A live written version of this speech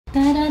Hey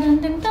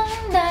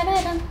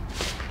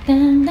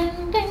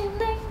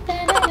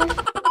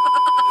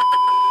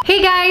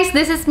guys,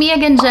 this is me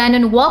again, Jen,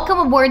 and welcome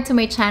aboard to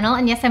my channel.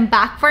 And yes, I'm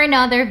back for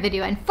another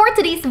video. And for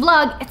today's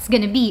vlog, it's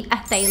gonna be a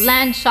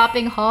Thailand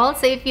shopping haul.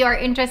 So if you are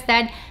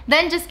interested,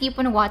 then just keep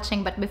on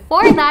watching. But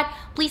before that,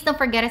 please don't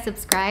forget to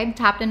subscribe,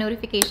 tap the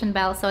notification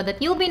bell so that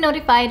you'll be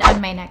notified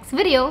on my next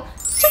video,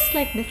 just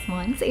like this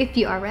one. So if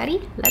you are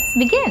ready, let's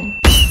begin.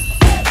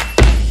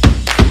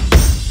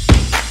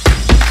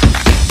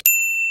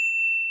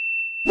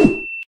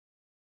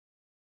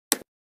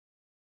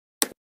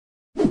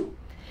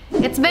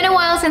 It's been a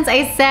while since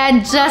I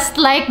said just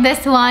like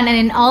this one, and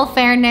in all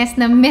fairness,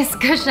 na-miss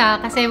ko siya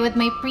kasi with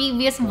my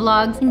previous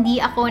vlogs, hindi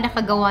ako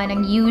nakagawa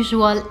ng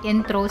usual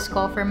intros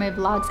ko for my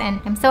vlogs, and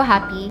I'm so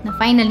happy na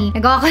finally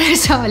nagawa ko na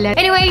siya ulit.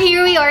 Anyway,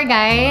 here we are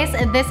guys.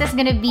 This is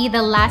gonna be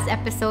the last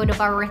episode of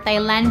our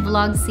Thailand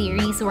vlog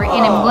series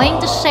wherein I'm going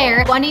to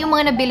share kung ano yung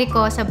mga nabili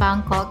ko sa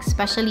Bangkok,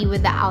 especially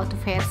with the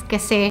outfits.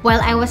 Kasi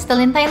while I was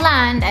still in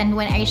Thailand and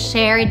when I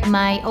shared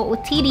my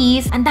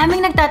OOTDs, ang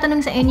daming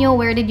nagtatanong sa inyo,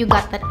 where did you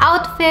got that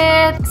outfit?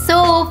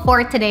 So,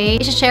 for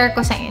today, i-share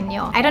ko sa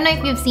inyo. I don't know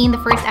if you've seen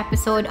the first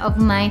episode of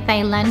my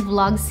Thailand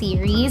vlog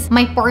series.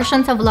 May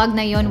portion sa vlog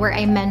na yon where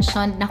I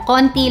mentioned na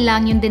konti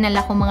lang yung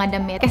dinala ko mga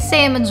damit.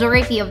 Kasi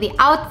majority of the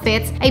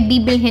outfits ay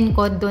bibilhin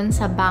ko dun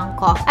sa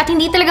Bangkok. At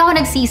hindi talaga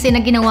ako nagsisi na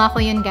ginawa ko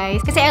yun,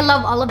 guys. Kasi I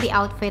love all of the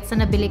outfits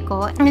na nabili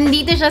ko.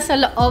 Nandito siya sa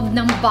loob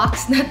ng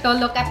box na to.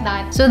 Look at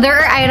that. So, there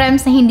are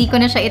items na hindi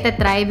ko na siya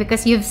itatry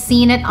because you've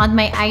seen it on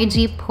my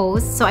IG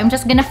post. So, I'm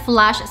just gonna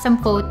flash some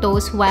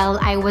photos while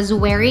I was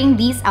wearing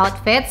these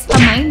outfits.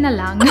 Kamay na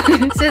lang.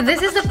 So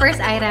this is the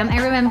first item. I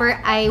remember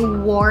I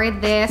wore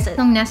this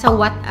nung nasa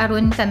Wat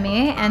Arun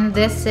kami, and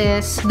this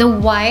is the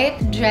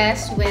white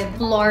dress with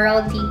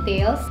floral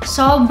details.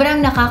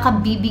 Sobrang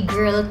nakaka-baby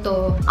girl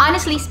to.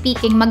 Honestly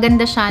speaking,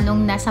 maganda siya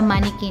nung nasa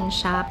mannequin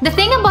shop. The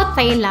thing about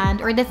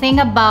Thailand, or the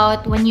thing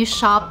about when you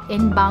shop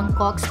in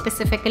Bangkok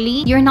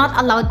specifically, you're not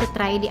allowed to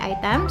try the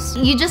items.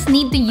 You just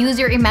need to use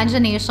your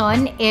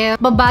imagination if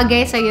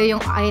babagay sa'yo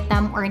yung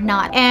item or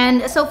not.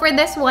 And so for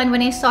this one, when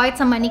I saw it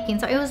sa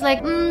mannequin, so I was like,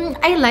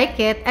 I like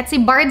it. At si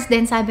Bards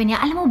din, sabi niya,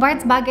 alam mo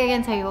Bards, bagay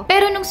yan sa'yo.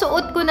 Pero nung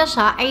suot ko na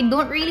siya, I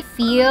don't really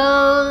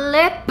feel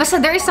it. Basta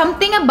there is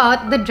something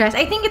about the dress.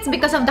 I think it's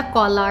because of the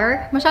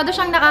collar. Masyado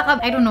siyang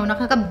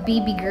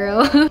nakaka-baby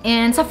girl.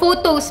 And sa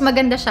photos,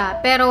 maganda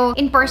siya. Pero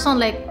in person,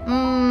 like,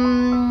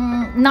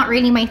 not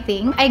really my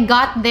thing. I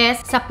got this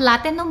sa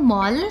Platinum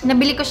Mall.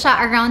 Nabili ko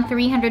siya around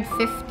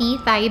 350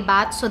 Thai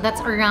baht. So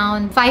that's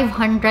around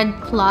 500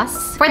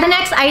 plus. For the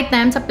next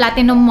item, sa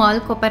Platinum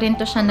Mall ko pa rin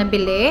to siya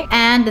nabili.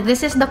 And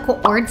this is the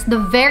coords. The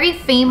very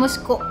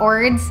famous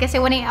coords. Kasi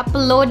when I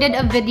uploaded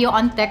a video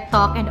on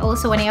TikTok and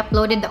also when I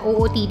uploaded the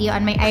OOTD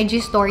on my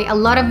IG story, a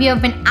lot of you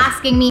have been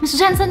asking me, Ms.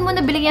 Jen, saan mo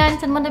nabili yan?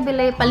 Saan mo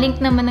nabili?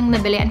 Palink naman ang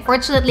nabili.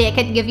 Unfortunately, I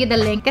can't give you the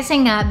link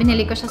kasi nga,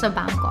 binili ko siya sa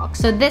Bangkok.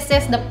 So this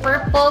is the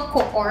purple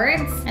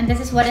coords. And this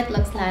is what it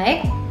looks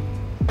like.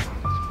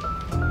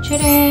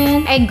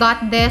 I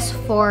got this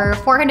for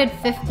 450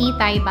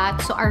 Thai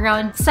baht, so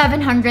around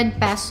 700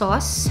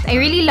 pesos. I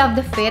really love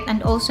the fit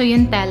and also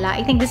yung tela. I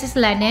think this is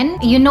linen.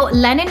 You know,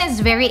 linen is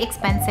very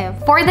expensive.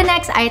 For the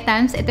next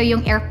items, ito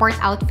yung airport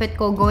outfit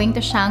ko going to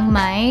Chiang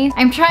Mai.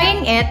 I'm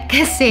trying it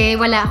kasi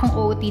wala akong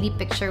OOTD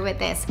picture with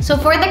this. So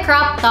for the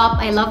crop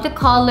top, I love the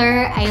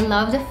color, I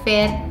love the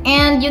fit,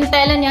 and yung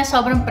tela niya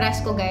sobrang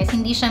presko guys,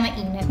 hindi siya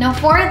mainit. Now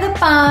for the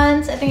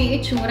pants, ito yung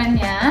itsura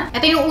niya.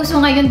 Ito yung uso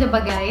ngayon,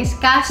 diba guys?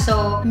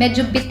 Kaso,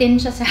 medyo bitin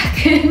siya sa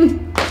akin.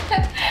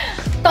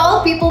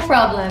 Tall people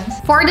problems.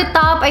 For the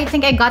top, I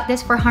think I got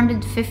this for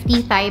 150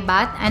 Thai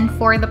baht. And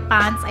for the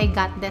pants, I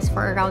got this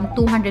for around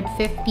 250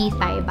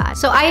 Thai baht.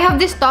 So I have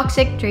this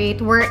toxic trait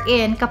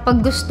wherein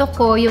kapag gusto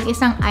ko yung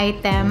isang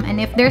item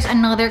and if there's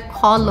another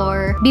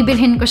color,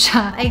 bibilhin ko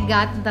siya. I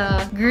got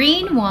the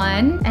green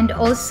one and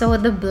also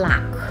the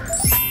black.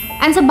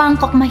 And sa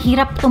Bangkok,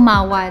 mahirap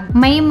tumawad.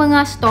 May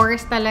mga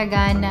stores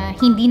talaga na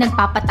hindi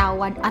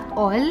nagpapatawad at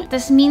all.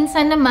 Tapos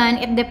minsan naman,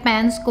 it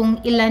depends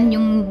kung ilan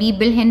yung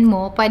bibilhin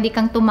mo. Pwede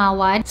kang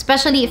tumawad.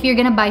 Especially if you're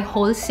gonna buy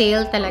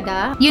wholesale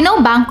talaga. You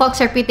know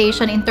Bangkok's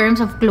reputation in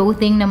terms of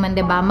clothing naman,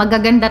 diba?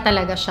 Magaganda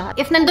talaga siya.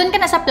 If nandun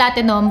ka na sa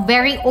Platinum,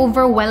 very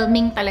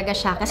overwhelming talaga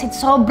siya. Kasi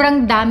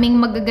sobrang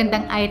daming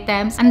magagandang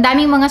items. Ang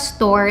daming mga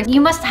stores. You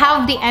must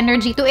have the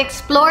energy to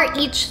explore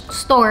each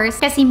stores.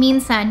 Kasi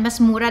minsan, mas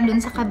mura dun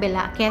sa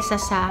kabila kesa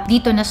sa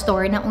dito na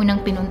store na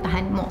unang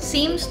pinuntahan mo.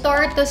 Same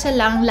store to sa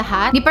lang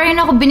lahat. Di pa rin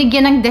ako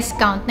binigyan ng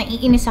discount.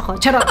 Naiinis ako.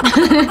 Charot!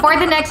 For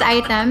the next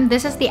item,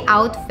 this is the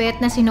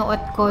outfit na sinuot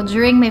ko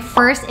during my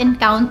first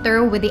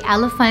encounter with the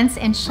elephants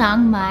in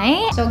Chiang Mai.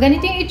 So,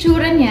 ganito yung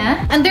itsura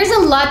niya. And there's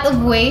a lot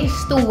of ways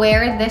to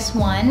wear this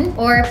one.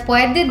 Or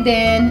pwede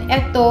din,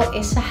 ito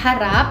is sa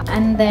harap.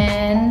 And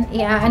then,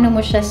 iaano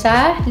mo siya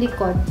sa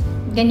likod.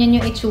 Ganyan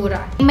yung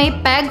itsura. My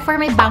peg for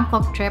my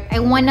Bangkok trip, I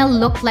wanna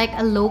look like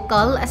a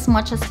local as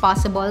much as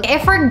possible.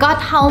 I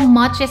forgot how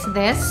much is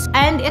this.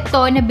 And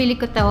ito, nabili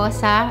ko to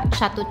sa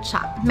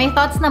Chatuchak. My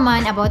thoughts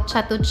naman about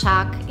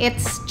Chatuchak,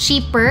 it's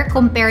cheaper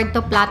compared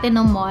to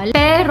Platinum Mall.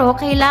 Pero,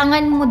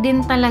 kailangan mo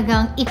din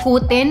talagang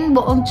ikutin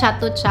buong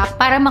Chatuchak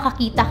para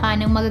makakita ka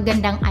ng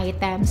magagandang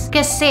items.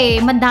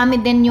 Kasi, madami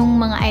din yung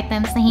mga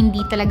items na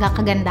hindi talaga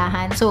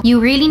kagandahan. So,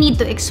 you really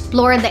need to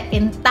explore the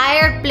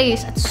entire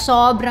place at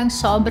sobrang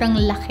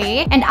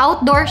laki. And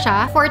outdoor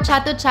siya. For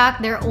Chatuchak,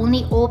 they're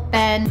only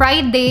open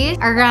Fridays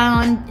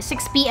around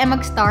 6 p.m.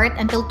 mag-start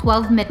until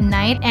 12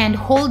 midnight and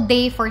whole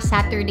day for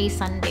Saturday,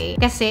 Sunday.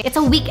 Kasi it's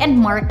a weekend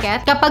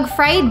market. Kapag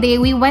Friday,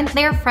 we went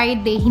there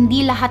Friday,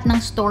 hindi lahat ng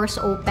stores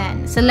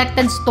open.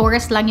 Selected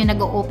stores lang yung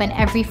nag-open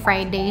every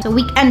Friday. So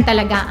weekend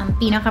talaga ang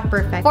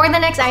pinaka-perfect. For the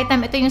next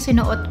item, ito yung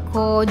sinuot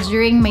ko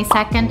during my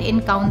second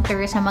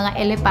encounter sa mga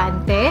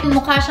elepante.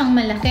 Mukha siyang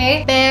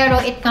malaki, pero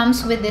it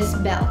comes with this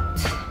belt.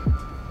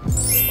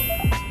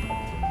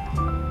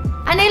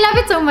 And I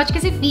love it so much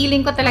kasi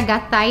feeling ko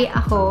talaga Thai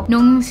ako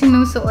nung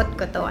sinusuot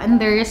ko to.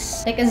 And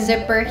there's like a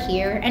zipper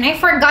here. And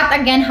I forgot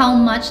again how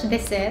much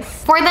this is.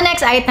 For the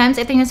next items,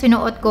 ito yung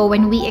sinuot ko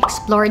when we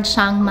explored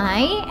Chiang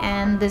Mai.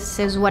 And this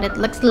is what it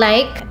looks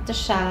like. Ito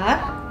siya.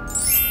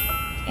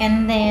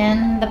 And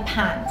then the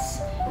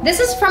pants. This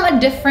is from a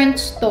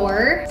different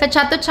store. Sa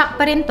Chatuchak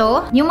pa rin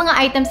to. Yung mga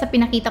items na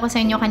pinakita ko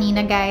sa inyo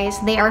kanina, guys,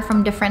 they are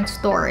from different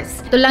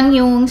stores. Ito lang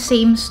yung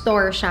same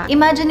store siya.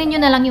 Imagine niyo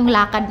na lang yung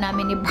lakad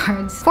namin ni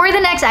Bards. For the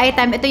next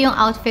item, ito yung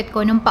outfit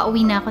ko nung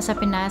pauwi na ako sa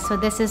Pinas. So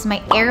this is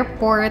my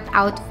airport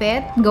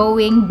outfit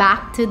going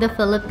back to the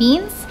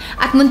Philippines.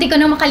 At munti ko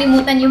na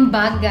makalimutan yung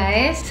bag,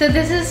 guys. So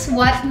this is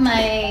what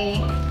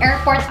my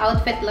airport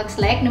outfit looks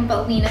like nung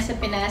pauwi na sa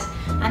Pinas.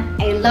 And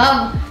I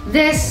love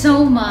this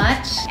so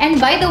much.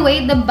 And by the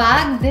way, the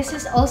bag, this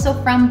is also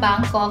from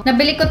Bangkok.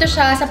 Nabili ko to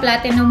siya sa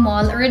Platinum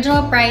Mall.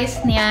 Original price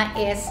niya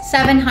is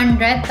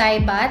 700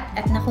 Thai baht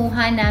at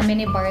nakuha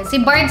namin ni Bards.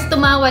 Si Bards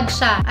tumawad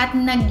siya at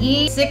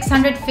naging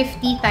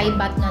 650 Thai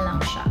baht na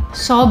lang siya.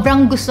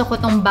 Sobrang gusto ko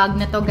tong bag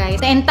na to, guys.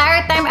 The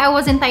entire time I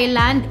was in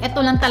Thailand, ito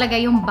lang talaga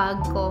yung bag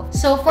ko.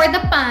 So for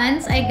the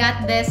pants, I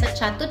got this sa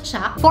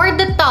Chatuchak. For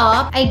the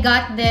top, I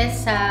got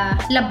this sa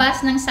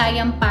labas ng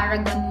Siam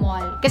Paragon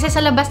Mall. Kasi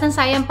sa labas ng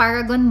Siam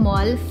Paragon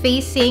Mall,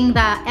 facing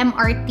the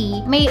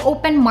MRT, may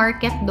open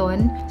market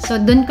doon. So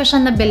doon ko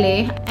siya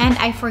nabili. And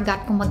I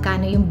forgot kung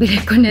magkano yung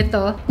bili ko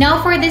nito. Now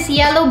for this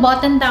yellow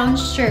button-down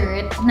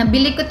shirt,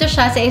 nabili ko to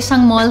siya sa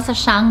isang mall sa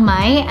Chiang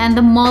Mai. And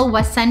the mall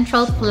was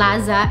Central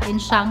Plaza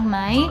in Chiang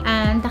Mai.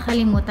 And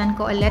nakalimutan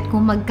ko ulit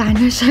kung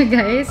magkano siya,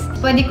 guys.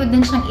 Pwede ko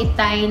din siyang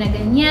itay na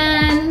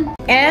ganyan.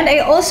 And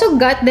I also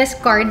got this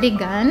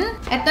cardigan.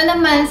 Ito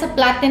naman sa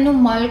Platinum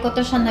Mall ko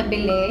to siya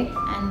nabili.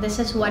 And this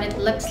is what it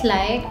looks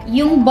like.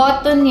 Yung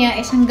button niya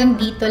is hanggang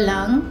dito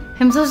lang.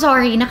 I'm so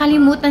sorry.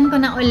 Nakalimutan ko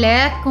na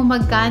ulit kung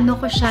magkano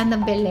ko siya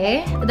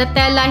nabili. The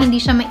tela, hindi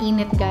siya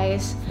mainit,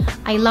 guys.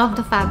 I love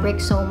the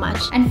fabric so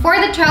much. And for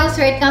the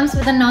trouser, it comes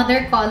with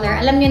another color.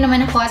 Alam niyo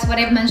naman ako, as what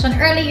I've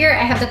mentioned earlier,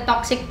 I have the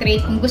toxic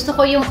trait. Kung gusto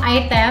ko yung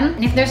item,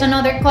 and if there's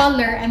another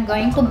color, I'm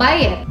going to buy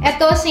it.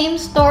 Ito,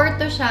 same store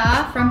to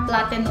siya from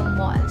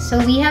Platinum Mall. So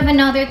we have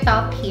another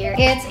top here.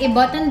 It's a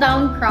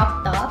button-down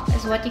crop top,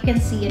 is what you can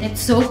see. And it's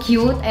so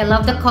cute. I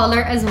love the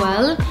color as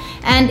well.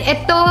 And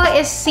ito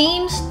is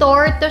same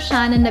store to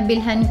siya na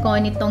nabilhan ko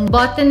nitong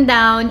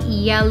button-down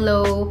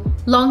yellow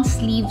long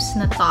sleeves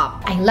na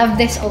top. I love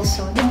this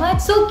also. Diba?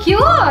 It's so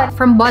cute!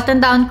 From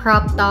button-down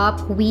crop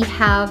top, we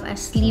have a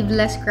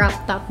sleeveless crop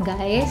top,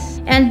 guys.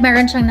 And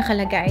meron siyang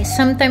nakalagay.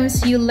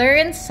 Sometimes you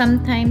learn,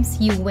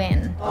 sometimes you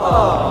win.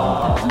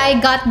 Aww.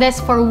 I got this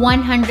for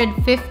 150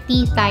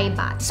 Thai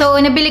baht. So,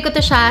 nabili ko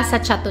to siya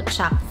sa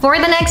Chatuchak. For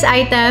the next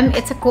item,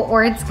 it's a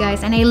coords,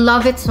 guys. And I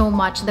love it so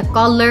much. The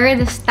color,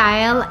 the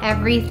style,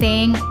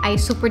 everything. I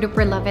super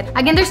duper love it.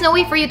 Again, there's no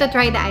way for you to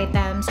try the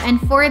items.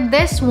 And for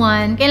this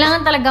one,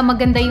 kailangan talaga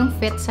maganda yung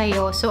fit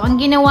sa'yo. So,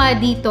 ang ginawa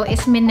dito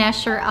is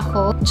mineasure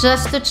ako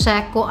just to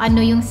check kung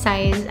ano yung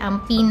size ang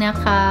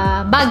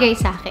pinaka bagay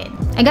sa akin.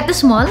 I got the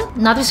small,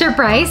 not a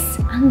surprise.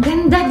 Ang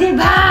ganda,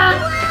 diba?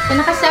 So,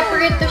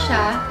 naka-separate to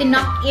siya.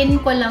 Tinock in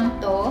ko lang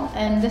to.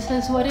 And this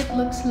is what it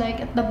looks like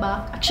at the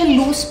back.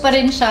 Actually, loose pa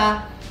rin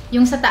siya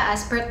yung sa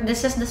taas. But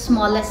this is the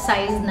smallest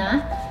size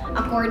na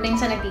according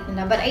sa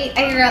nagtitinda. But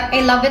I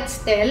love it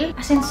still.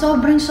 As in,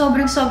 sobrang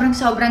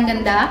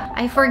ganda.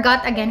 I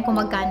forgot again kung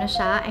magkano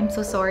siya. I'm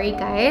so sorry,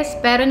 guys.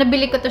 Pero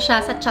nabili ko to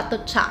siya sa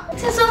Chatuchak.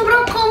 Kasi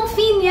sobrang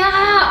comfy niya!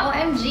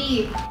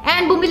 OMG!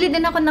 And bumili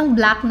din ako ng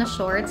black na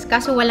shorts.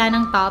 Kaso wala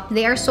ng top.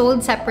 They are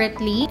sold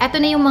separately. Ito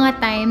na yung mga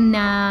time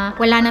na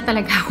wala na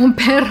talaga akong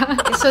pera.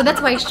 So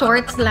that's why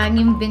shorts lang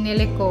yung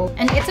binili ko.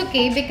 And it's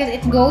okay because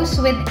it goes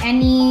with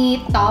any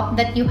top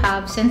that you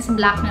have since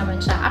black naman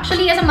siya.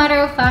 Actually, as a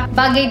matter of fact,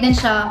 bagay din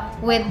siya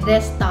with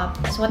this top.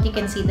 That's what you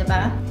can see,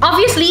 diba?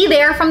 Obviously, they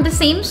are from the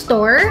same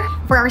store.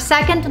 For our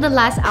second to the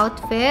last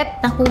outfit,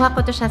 nakuha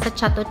ko to siya sa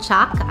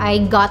Chatuchak.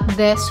 I got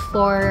this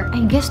for,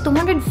 I guess,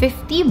 250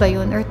 ba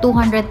yun? Or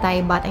 200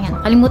 Thai baht. Ayan,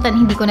 kalimutan,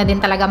 hindi ko na din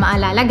talaga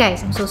maalala,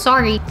 guys. I'm so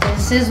sorry.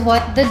 This is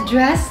what the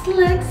dress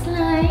looks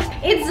like.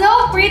 It's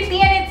so pretty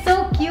and it's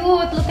so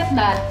cute. Look at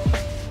that.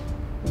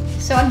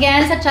 So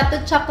again, sa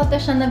Chatuchak ko to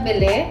siya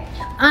nabili.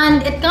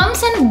 And it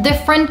comes in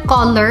different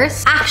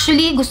colors.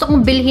 Actually, gusto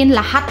kong bilhin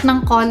lahat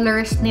ng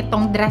colors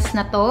nitong dress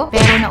na to.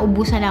 Pero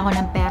naubusan na ako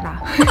ng pera.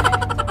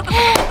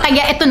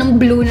 Kaya ito ng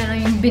blue na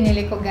lang yung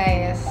binili ko,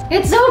 guys.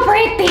 It's so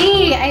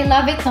pretty! I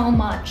love it so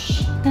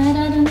much.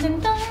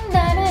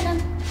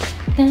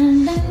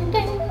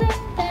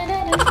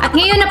 At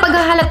ngayon,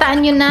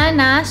 napaghahalataan nyo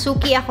na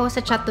suki ako sa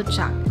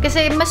Chatuchak.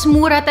 Kasi mas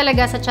mura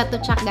talaga sa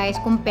Chatuchak,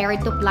 guys, compared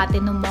to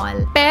Platinum Mall.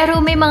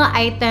 Pero may mga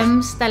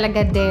items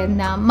talaga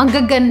din na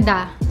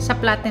magaganda sa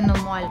Platinum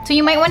Mall. So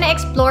you might wanna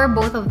explore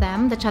both of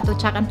them, the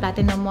Chatuchak and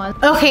Platinum Mall.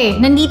 Okay,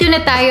 nandito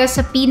na tayo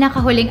sa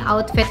pinakahuling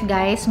outfit,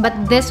 guys. But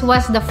this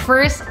was the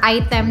first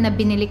item na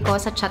binili ko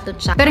sa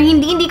Chatuchak. Pero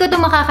hindi ko to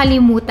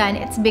makakalimutan.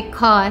 It's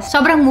because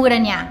sobrang mura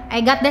niya.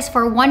 I got this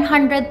for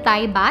 100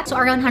 Thai baht. So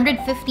around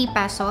 150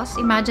 pesos.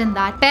 Imagine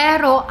that.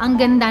 Pero ang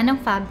ganda ng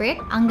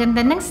fabric, ang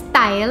ganda ng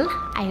style.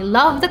 I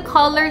love the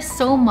color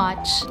so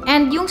much.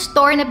 And yung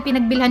store na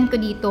pinagbilhan ko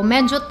dito,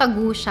 medyo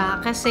tagu siya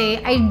kasi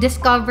I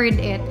discovered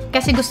it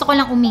kasi gusto ko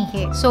lang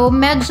umihi. So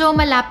medyo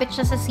malapit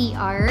siya sa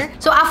CR.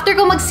 So after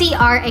ko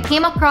mag-CR, I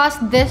came across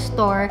this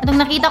store. At nung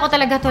nakita ko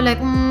talaga to,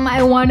 like,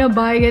 I wanna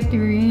buy it,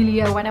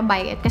 really. I wanna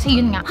buy it. Kasi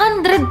yun nga,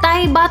 100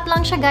 Thai baht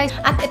lang siya, guys.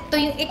 At ito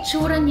yung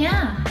itsura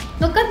niya.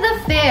 Look at the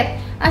fit.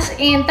 As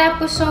in,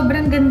 tapos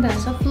sobrang ganda.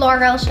 So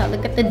floral siya.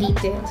 Look at the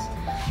details.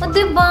 O,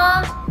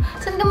 diba?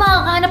 Saan ka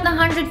makakahanap ng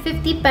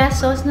 150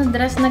 pesos na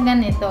dress na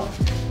ganito?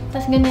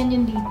 Tapos ganyan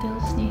yung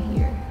details niya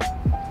here.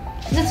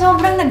 So,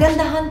 sobrang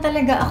nagandahan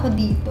talaga ako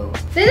dito.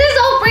 This is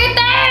so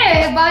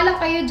pretty! Bahala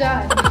kayo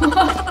dyan.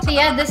 So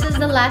yeah, this is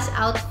the last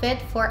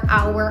outfit for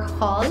our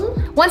haul.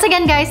 Once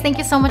again, guys, thank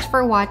you so much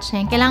for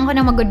watching. Kailangan ko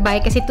na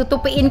mag-goodbye kasi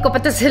tutupiin ko pa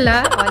to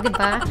sila. O,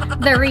 diba?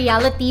 The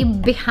reality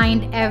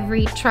behind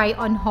every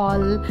try-on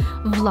haul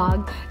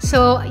vlog.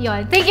 So,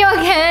 yun. Thank you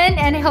again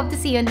and I hope to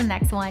see you in the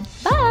next one.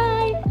 Bye!